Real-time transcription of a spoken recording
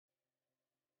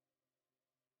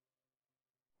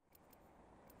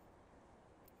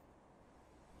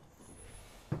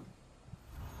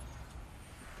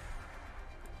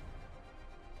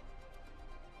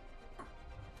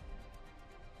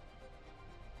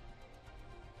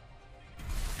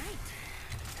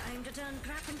to turn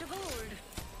crap into gold.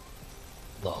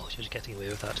 Lol, she was getting away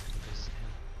with that.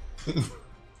 We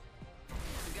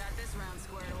got this round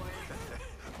squared away.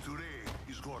 Today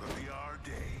is gonna be our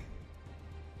day.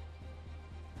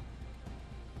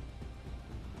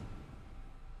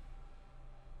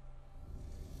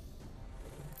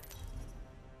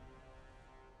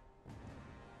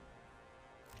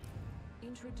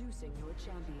 Introducing your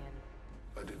champion.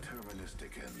 A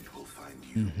deterministic end will find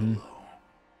you below.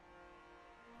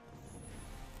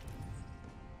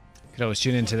 Could always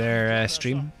tune into their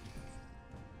stream.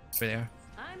 Over there.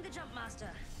 I'm the jump master.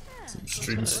 Some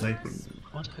stream sniping.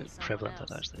 I wonder how prevalent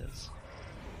that actually is.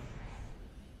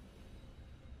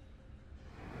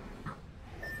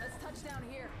 Let's touch down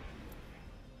here.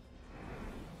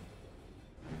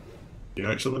 You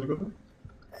actually want to go there?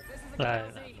 This is a No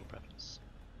Galaxy. preference.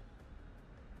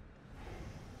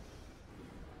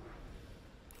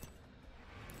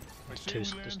 There's two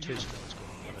squads going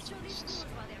on Let's show these fools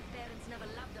why their parents never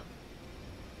loved them.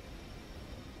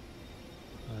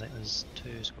 I think there's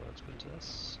two squads going to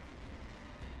this.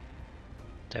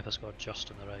 Definitely squad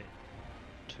just on the right.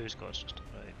 Two squads just on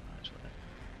the right, actually.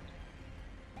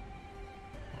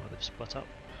 Oh, they've split up.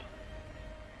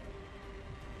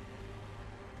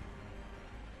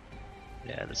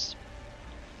 Yeah, there's...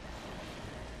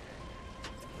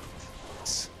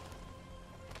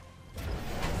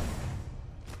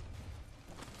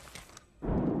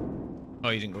 Oh,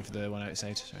 you didn't go for the one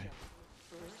outside, sorry.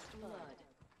 First blood.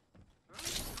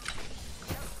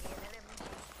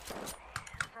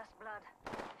 First blood.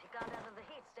 If you can't handle the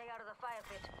heat, stay out of the fire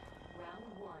pit.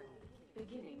 Round one.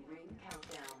 Beginning ring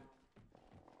countdown.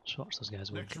 Just watch those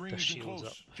guys Next with ring their is shields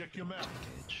close. up. Check your map.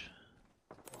 Engage.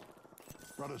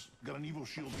 Brothers, got an Evo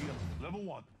shield here. Level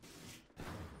 1.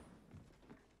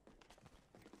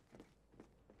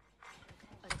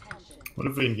 Attention. What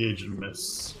if we engage and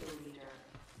miss?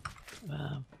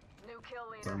 Cheerleader. New kill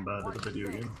leader. I'm bad at the video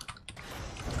game.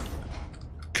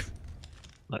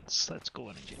 Let's go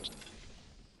and engage them.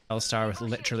 I'll start with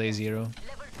literally zero.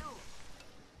 Level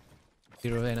 2.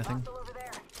 Zero anything. Hostile over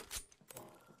there.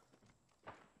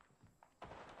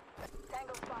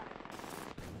 Tangle spot.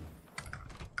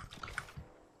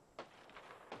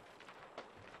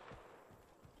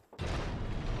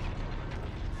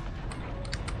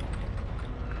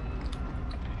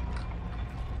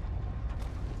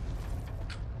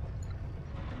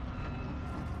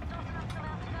 Tossing up some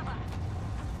out cover.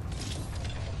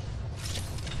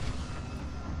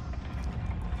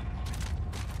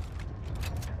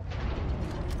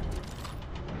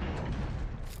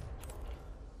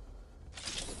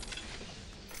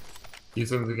 You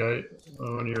think the guy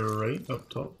on your right, up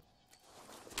top?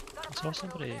 I saw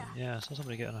somebody, yeah, I saw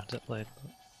somebody get on a dip line.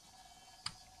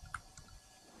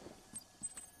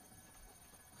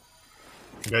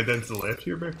 The guy down to the left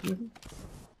here, Bertie?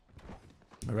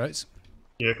 Alright.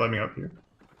 Yeah, climbing up here.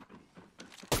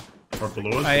 Or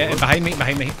below us. Oh, yeah, below us. behind me,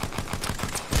 behind me.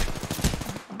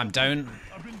 I'm down.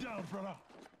 I've been down, brother.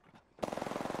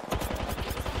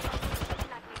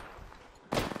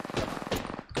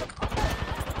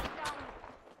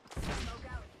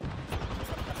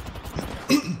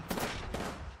 We'll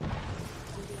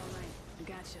be alright. I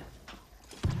gotcha.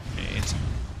 Right.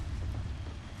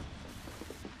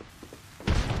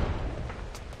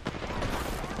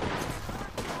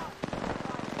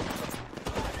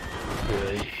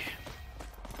 Right.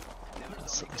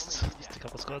 That's at least a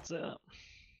couple of squads there.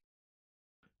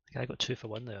 The guy got 2 for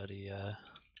 1 there, he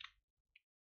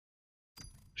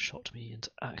shot me and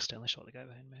accidentally shot the guy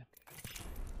behind me.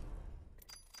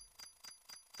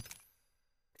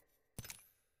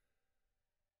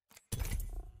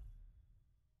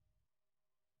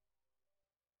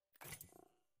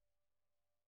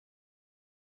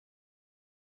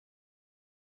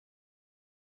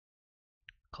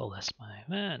 Call this my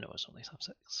no, it's only sub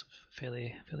 6.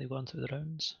 Fairly gone through the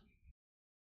rounds.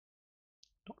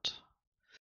 Not.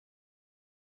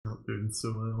 Not doing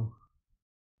so well.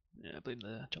 Yeah, I blame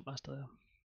the jump master there.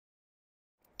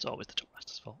 It's always the jump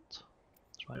master's fault.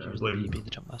 That's why Yeah, I I use blame- the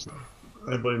jump master.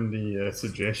 I blame the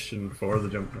suggestion for the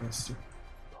jump master.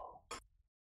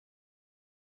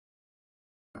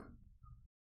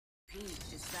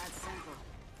 It's that simple.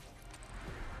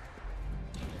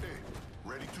 Hey,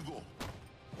 ready to go.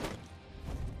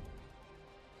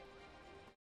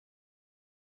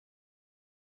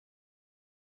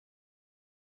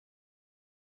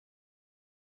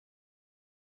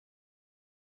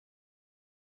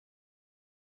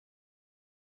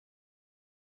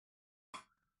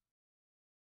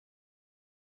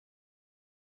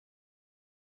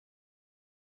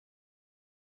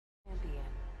 Champion.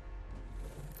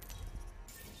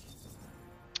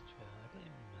 Yeah, I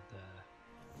blame the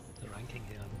thinking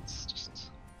here. It's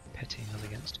just pitting us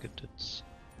against good dudes.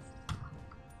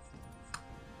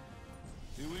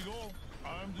 Here we go.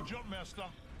 I'm the jump master.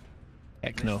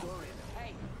 Heck no.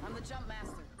 Hey, I'm the jump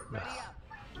master. Ready up.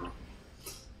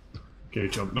 Okay,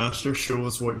 Jump Master, show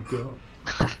us what you got.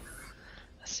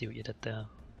 I see what you did there.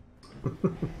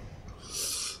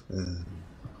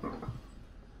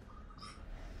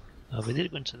 We need to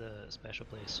go into the special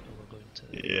place, or we're going to.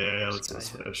 Yeah, let's go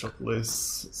Sky Hook. special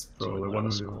place. It's So probably we've got one a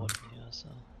of squad the. in here, so.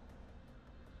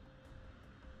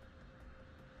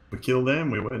 We kill them,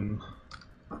 we win.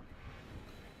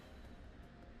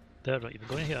 There, right, you've been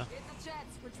going here. It's the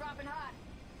jets. We're dropping hot.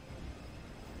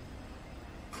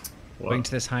 Going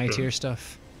to this high Good. tier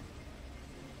stuff.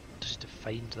 Just to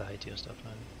find the high tier stuff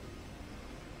now.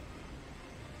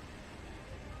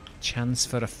 Chance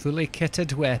for a fully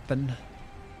kitted weapon.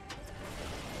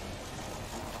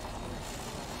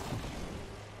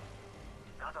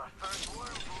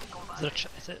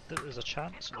 Is it that there's a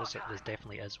chance? Or there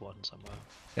definitely is one somewhere.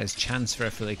 There's chance for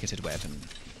a fully kitted weapon.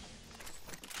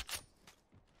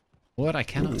 What I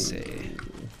cannot say. Round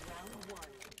 1.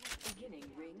 Beginning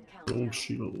ring countdown. Gold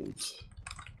shield.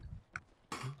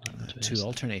 Two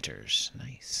alternators.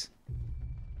 Nice.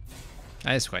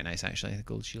 That is quite nice actually, the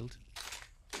gold shield.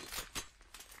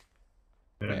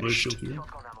 Yeah, blue shield here.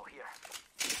 Shotgun ammo here.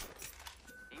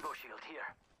 Evo shield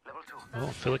here. Level 2. Oh,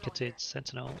 fully kitted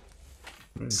sentinel.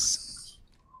 Nice.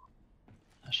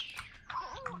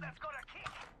 Oh, that's got a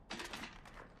kick.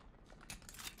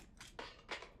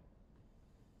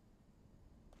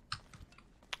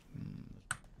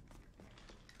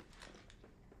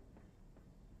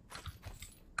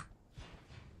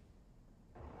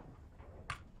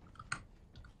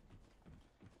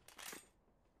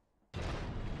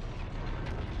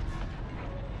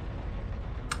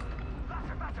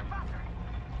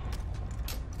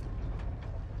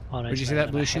 Oh, nice. Where'd you see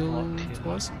that blue shield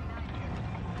was?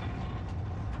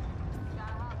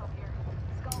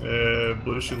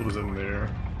 Blue shield was in there.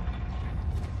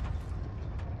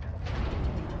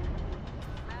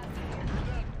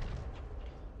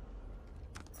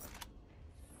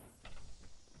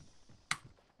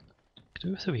 Could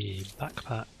do with a wee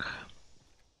backpack.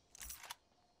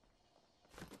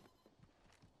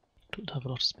 Don't have a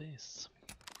lot of space.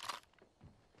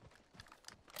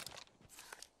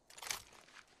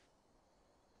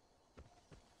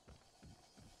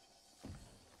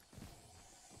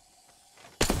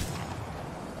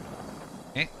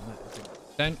 Okay.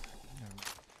 Down.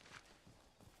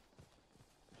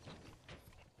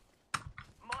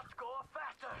 Must go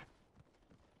faster.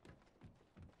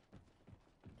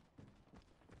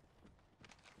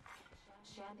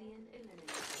 Champion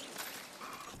eliminated.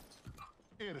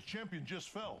 Hey, the champion just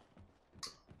fell.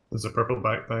 There's a purple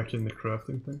backpack in the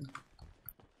crafting thing.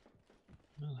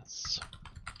 No, that's.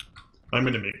 I'm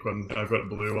gonna make one. I've got a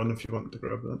blue one if you want to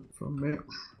grab that from me.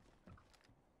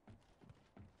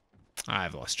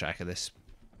 I've lost track of this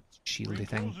shieldy Ring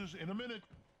thing. closes in a minute.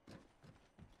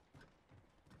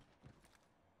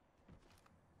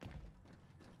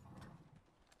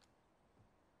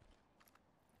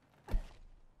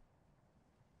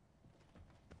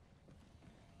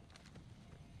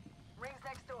 Rings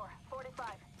next door. 45.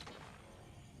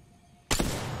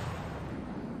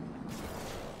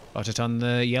 Got it on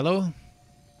the yellow.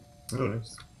 Oh,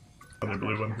 nice. Another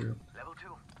blue one here. Level 2.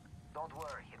 Don't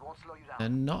worry, it won't slow you down.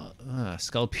 And not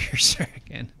skull piercer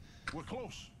again. We're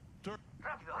close.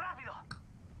 Rápido, rápido.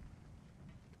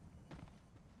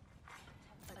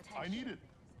 I need it.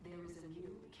 There is a new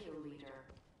kill leader.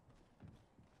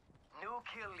 New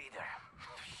kill leader.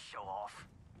 Show off.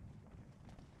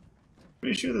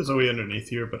 Pretty sure there's a way underneath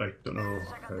here, but I don't know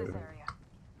Check out how. this area.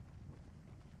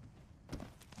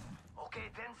 Okay,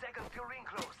 10 seconds till ring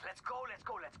close. Let's go, let's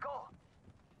go, let's go.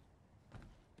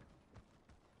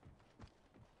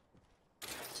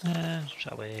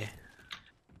 Shall we?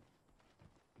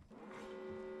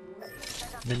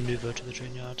 Then move over to the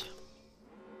train yard.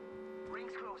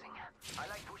 Ring's closing. I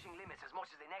like pushing limits as much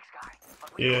as the next guy.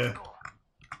 But we Yeah. gotta go.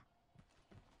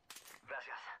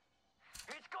 Gracias.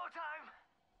 It's go time!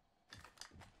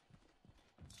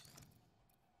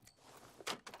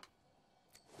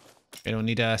 We don't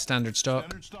need a standard stock.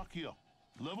 Standard stock here.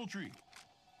 Level 3.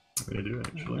 They do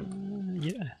actually.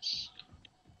 Yes.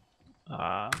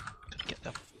 Gotta get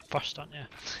there first, aren't you?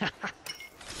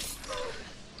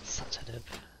 Such a dib.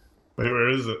 Wait, where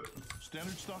is it?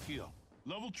 Standard stock here.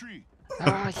 Level 3.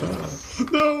 Ah, yes.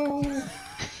 No! Did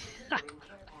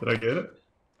I get it?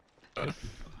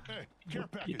 Hey, care You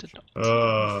package. did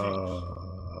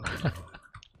not.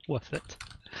 Worth it.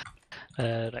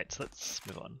 Right, so let's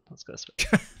move on. Let's go this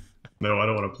way. No, I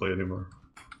don't want to play anymore.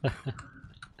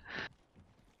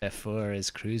 F4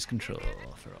 is cruise control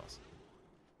for us.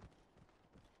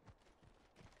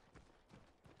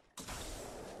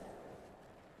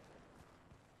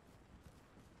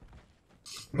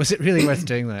 Was it really worth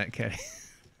doing that, Kerry?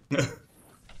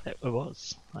 It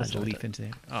was. I Just enjoyed leap it. into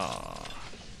there. Oh,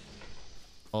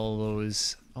 all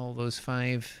those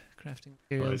 5 crafting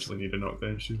I materials. actually need a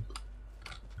knockdown shield.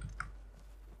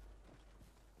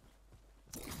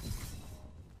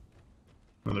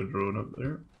 Another drone up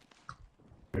there.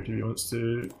 BertieB wants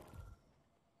to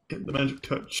get the magic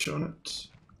touch on it.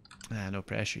 Ah, no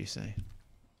pressure, you say.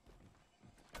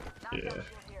 Knockdown Yeah. shield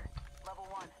here. Level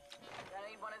 1. Gonna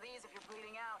need one of these if you're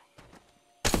bleeding out.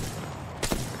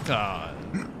 Ah,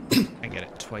 I get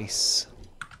it twice.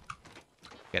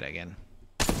 Get it again.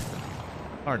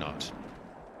 Or not.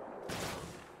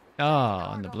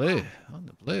 Ah, on the blue. On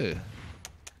the blue.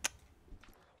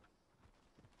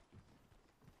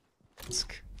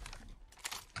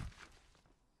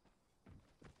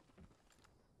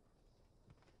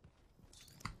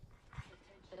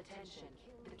 Attention.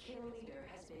 The kill leader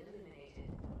has been eliminated.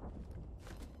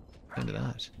 Into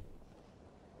that.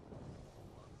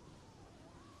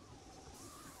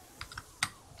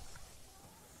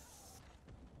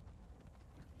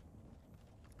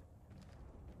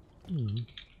 Hmm.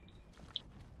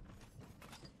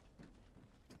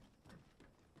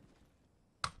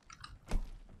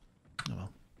 Oh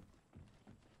well.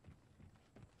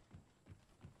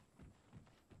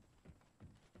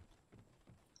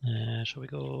 Shall we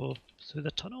go through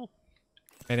the tunnel?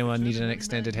 Anyone need an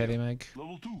extended heavy mag?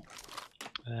 Level 2.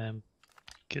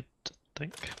 Good, I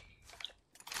think.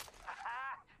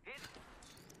 Hit.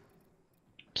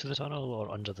 To the tunnel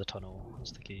or under the tunnel?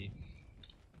 That's the key.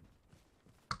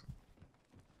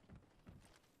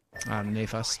 Nay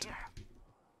first.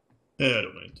 Yeah, I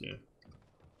don't mind, yeah.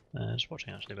 Just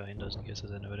watching actually behind us in case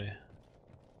there's anybody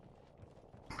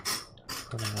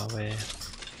running our way.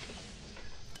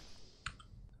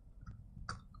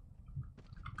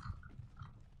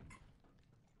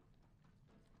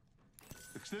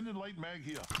 Extended light mag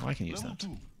here. Oh, I can use Level that.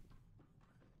 2.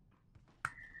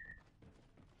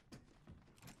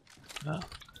 Ah,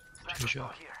 Special sure.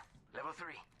 spot here. Level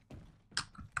 3.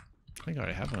 I think I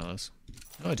already have one of those.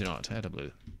 No, I do not. I had a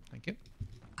blue. Thank you.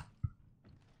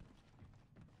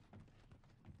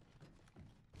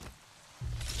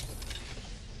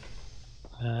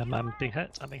 I'm being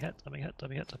hit, I'm being hit.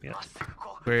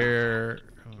 Where?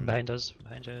 Behind us,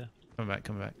 behind you. Come back,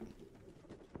 come back.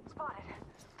 Spotted.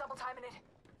 Double timing it.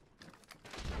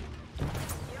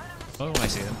 Oh, I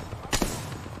see them.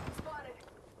 Spotted.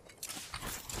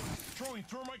 Throwing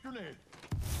thermite grenade.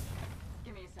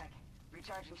 Give me a sec.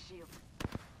 Recharging shield.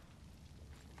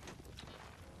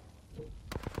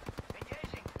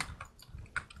 Engaging.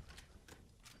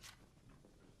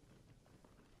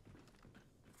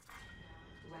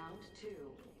 Round 2.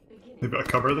 Beginning. They've got a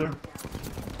cover there.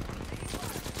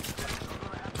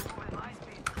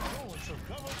 Oh, it's a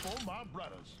cover for my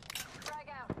brothers. Frag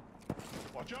out.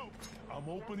 Watch out. I'm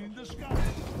opening the sky.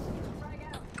 Frag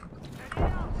out.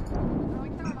 Heading out.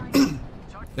 Throwing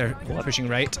thermite. They're pushing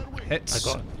right. Hits.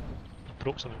 I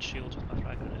broke someone's shield with my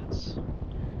frag grenades.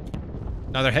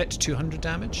 Another hit. 200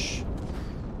 damage.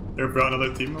 They've brought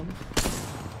another team on.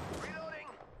 Reloading.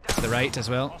 To the right as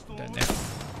well. Down there.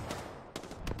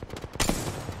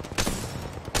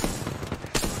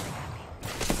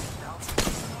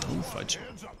 Oh, fudge.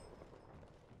 Hands up.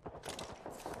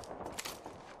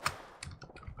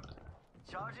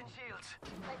 Charging shields.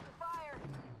 Take the fire.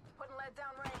 Putting lead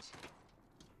down range.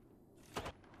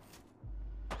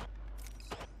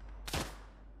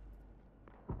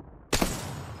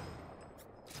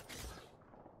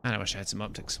 And I wish I had some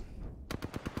optics.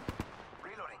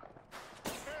 Reloading.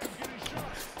 Man, getting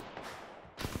shot.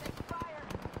 Take the fire.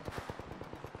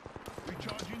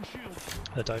 Recharging shield.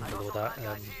 They're down below that.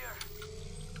 Here.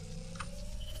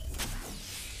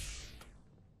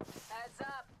 Heads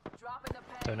up. Dropping the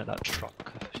pen. Down at that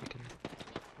truck, if you can.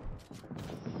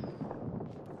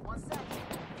 1 sec.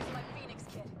 Use my Phoenix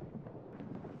kit.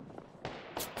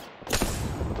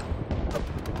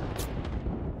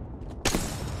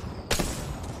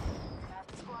 Half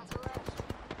the squads are left.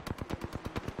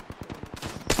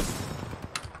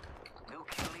 New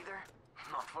kill leader?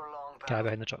 Not for long, pal. Guy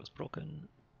behind the truck's broken.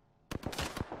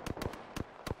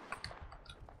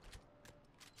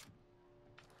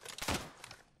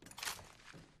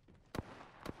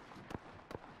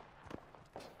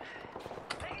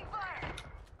 Taking fire.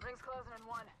 Rings closing in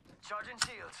 1. Charging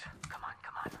shields. Come on,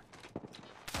 come on.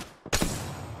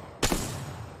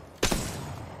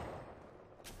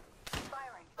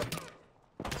 Firing.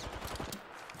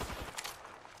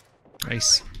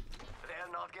 Nice.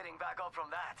 They're not getting back up up from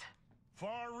that.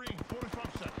 Far ring,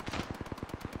 45 seconds.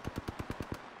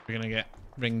 We're gonna get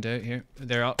ringed out here.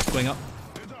 They're up, going up.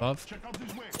 Heads up. Above. Check out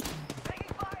this way. Taking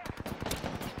fire.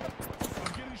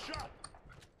 I'm getting shot.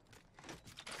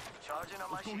 Charging on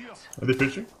my Let's go here. shields. Are they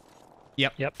pushing?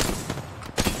 Yep. Yep.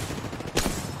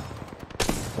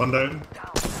 One down.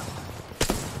 Down.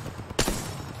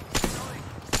 Reloading.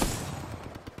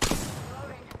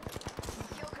 Reloading.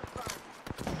 Kill confirmed.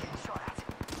 Getting shot at.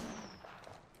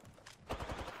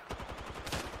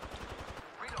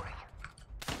 Reloading.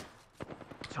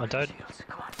 One down. Shields.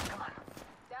 Come on, come on.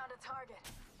 Down to target.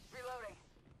 Reloading.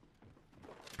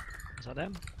 Is that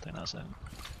them? I think that's them.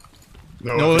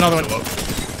 No, No, I think another it's one. still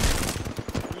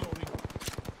up. Reloading.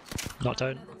 Not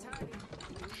down.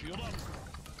 Shield up.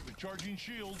 Recharging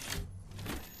shields.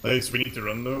 Nice, we need to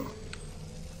run though.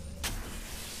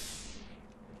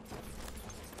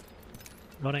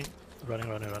 Running. Running.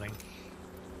 Run.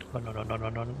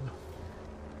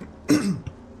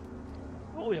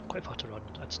 Oh, we have quite far to run.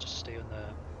 Let's just stay on the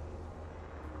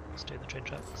train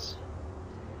tracks.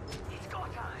 It's go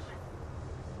time.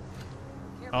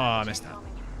 Oh, I missed that.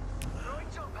 Throwing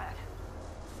jump pad.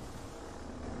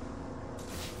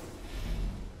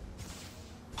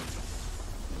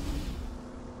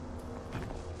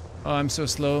 Oh, I'm so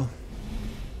slow.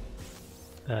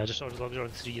 Just as long as you're on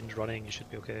 3 and running, you should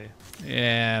be okay.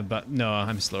 Yeah, but no,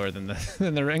 I'm slower than the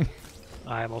than the ring.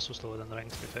 I am also slower than the ring,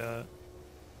 to be fair.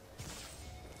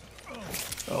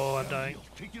 Oh, I'm dying.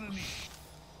 Taking a knee.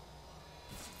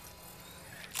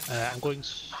 I'm going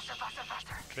Faster, faster,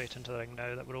 faster. straight into the ring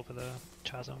now that we're over the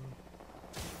chasm.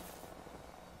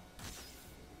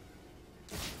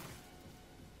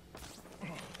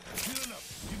 Healing up.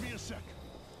 Give me a sec.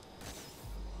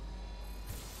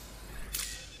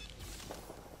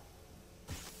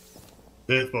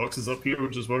 Death box is up here,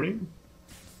 which is worrying.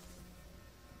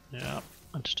 Yeah,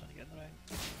 I'm just trying to get in the ring.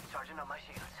 Charging on my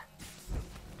shields.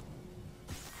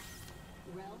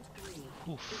 Round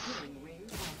 3. Oof. Beginning ring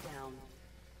countdown.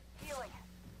 Healing.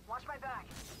 Watch my back.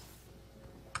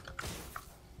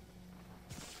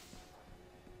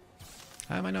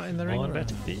 How am I not in the Come on, ring?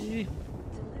 BertieB. Delivering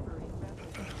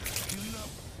replica. Healing up.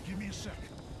 Give me a sec.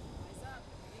 Eyes up.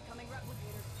 Incoming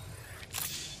replicator.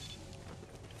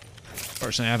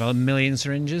 Fortunately, I have a million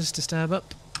syringes to stab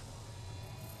up.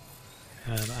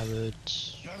 I would.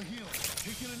 Gotta heal.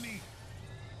 Taking a knee.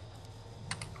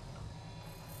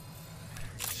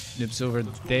 Noob's over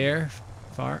there,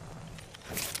 far.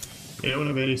 Anyone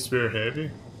have any spare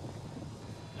heavy?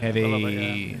 Heavy.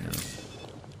 yeah.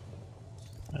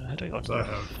 How do I go? So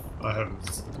I have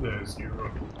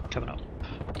 0. Coming up.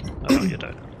 Oh, no, you're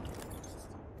down.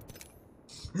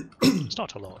 It's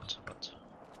not a lot, but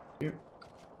Here.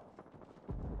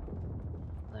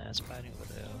 there's fighting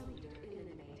over there.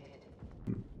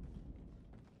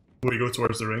 Will you go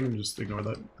towards the ring and just ignore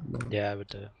that? No. Yeah, I would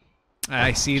do.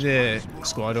 I see the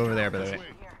squad over there, by the way.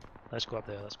 Let's go up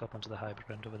there. Let's go up onto the high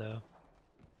ground over there.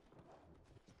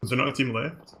 Is there not a team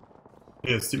left?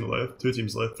 Yeah, it's team left. 2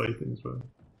 teams left fighting as well.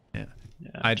 Yeah.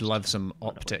 Yeah, I'd love some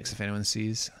optics if anyone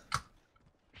sees.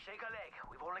 Shake a leg.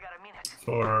 We've only got a minute.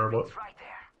 For what? It's right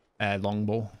there.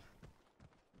 Longbow.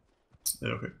 Yeah,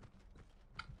 okay.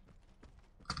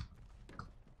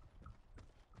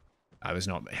 I was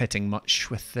not hitting much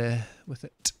with it,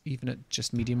 even at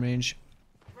just medium range.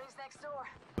 Rings next door.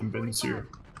 I'm Ben's here.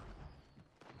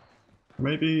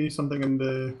 Maybe something in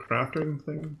the crafting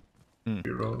thing?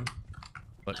 You're wrong.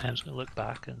 I'm just gonna look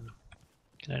back and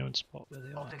can anyone spot where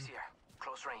they are? Optics here.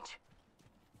 Close range.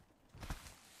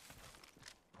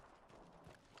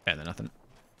 Better than nothing.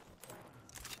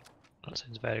 That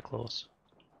sounds very close.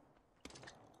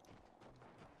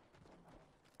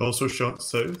 Also shot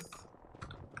south.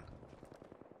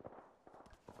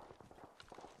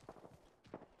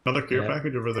 Another care Yeah.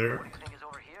 package over there. What do you think is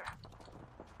over here?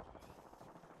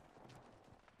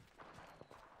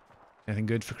 Anything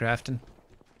good for crafting?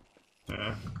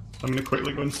 Yeah. I'm gonna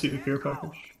quickly go and see the care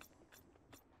package.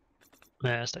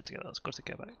 Yeah, stick together. Let's go to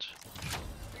get back.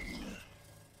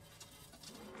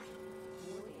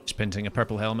 Just printing a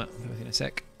purple helmet. Within a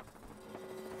sec.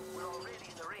 We're already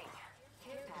in the ring.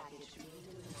 Care package being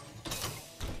delivered.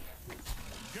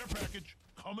 Care package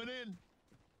coming in.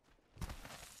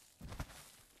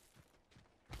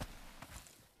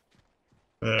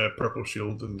 Purple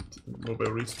shield and mobile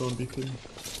respawn beacon.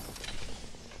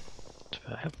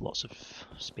 I have lots of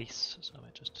space, so I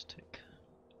might just take.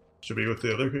 Should we go to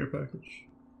the other care package?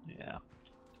 Yeah.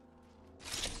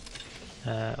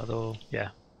 Although, yeah.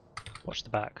 Watch the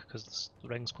back because the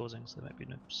ring's closing, so there might be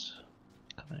noobs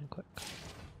coming in quick.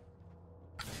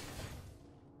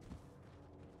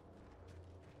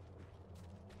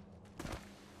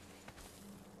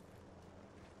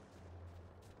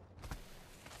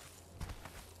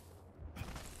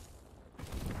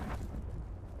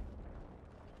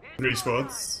 3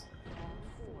 squads.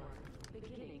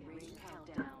 Beginning ring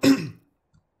countdown.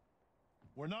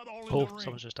 We're not all in Oh, the ring.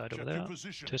 someone's just died over Check your there.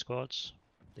 position. 2 squads.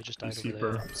 They just died over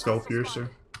there. Peacekeeper, Skull Piercer.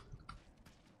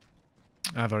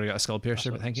 I've already got a skull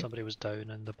piercer, but thank you. Somebody was down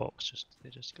in the box, they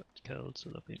just got killed, so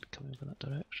they'll be coming in that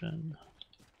direction.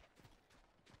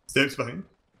 Steps behind.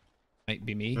 Might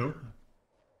be me. No.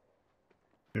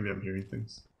 Maybe I'm hearing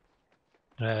things.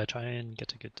 Try and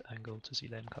get a good angle to see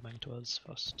them coming to us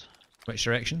first. Which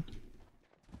direction?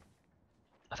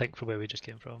 I think from where we just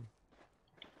came from.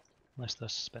 Unless they're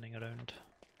spinning around.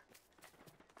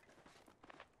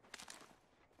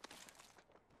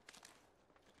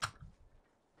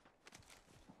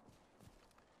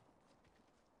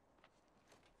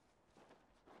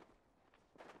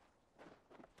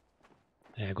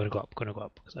 Yeah, gonna go up,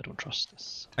 because I don't trust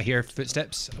this. I hear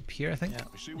footsteps up here, I think. Yeah.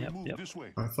 I say we Yep, move yep. this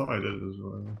way. I thought I did as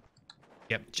well.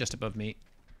 Yep, just above me.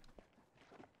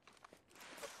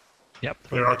 Yep.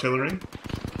 Clear artillery.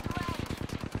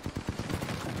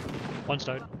 One's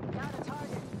down.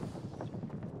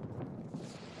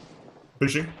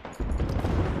 Pushing.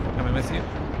 Coming with you.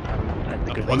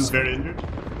 Okay. One's very injured.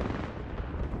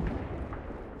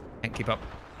 Can't keep up.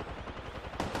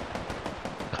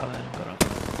 Come in, got up.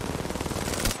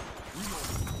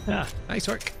 Yeah, Nice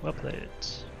work. well played.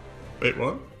 Wait,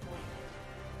 what?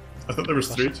 I thought there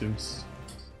was 3 teams.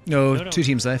 No, No. 2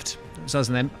 teams left. It's us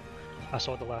and them. I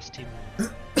saw the last team.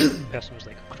 Person was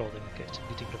like crawling,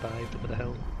 getting revived over the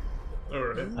hill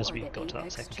Alright. as we got to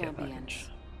that second care package.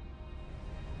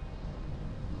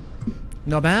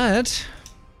 Not bad.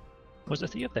 Was there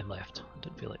 3 of them left? I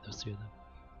didn't feel like there was 3 of them.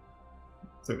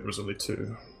 I think there was only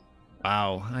 2.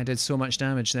 Wow, I did so much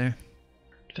damage there.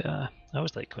 But, I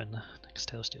always like when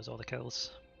Costello steals all the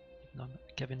kills, even though I'm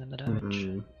not giving them the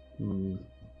damage.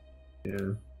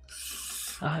 Yeah.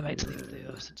 I might leave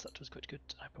there since that was quite good.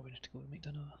 I probably need to go and make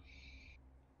dinner.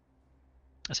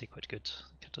 I say quite good.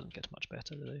 It doesn't get much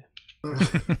better, really.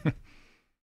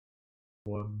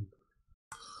 1.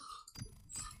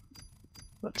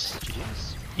 But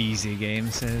GG's. Easy game,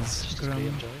 says Just as Graham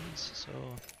Graham. joins, so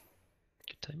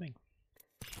good timing.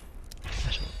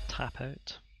 I shall tap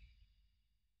out.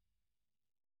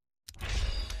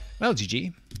 Well,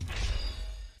 GG.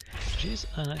 GG's,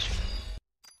 and I shall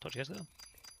talk to you guys later.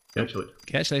 Actually.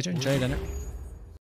 Catch you later. Enjoy dinner.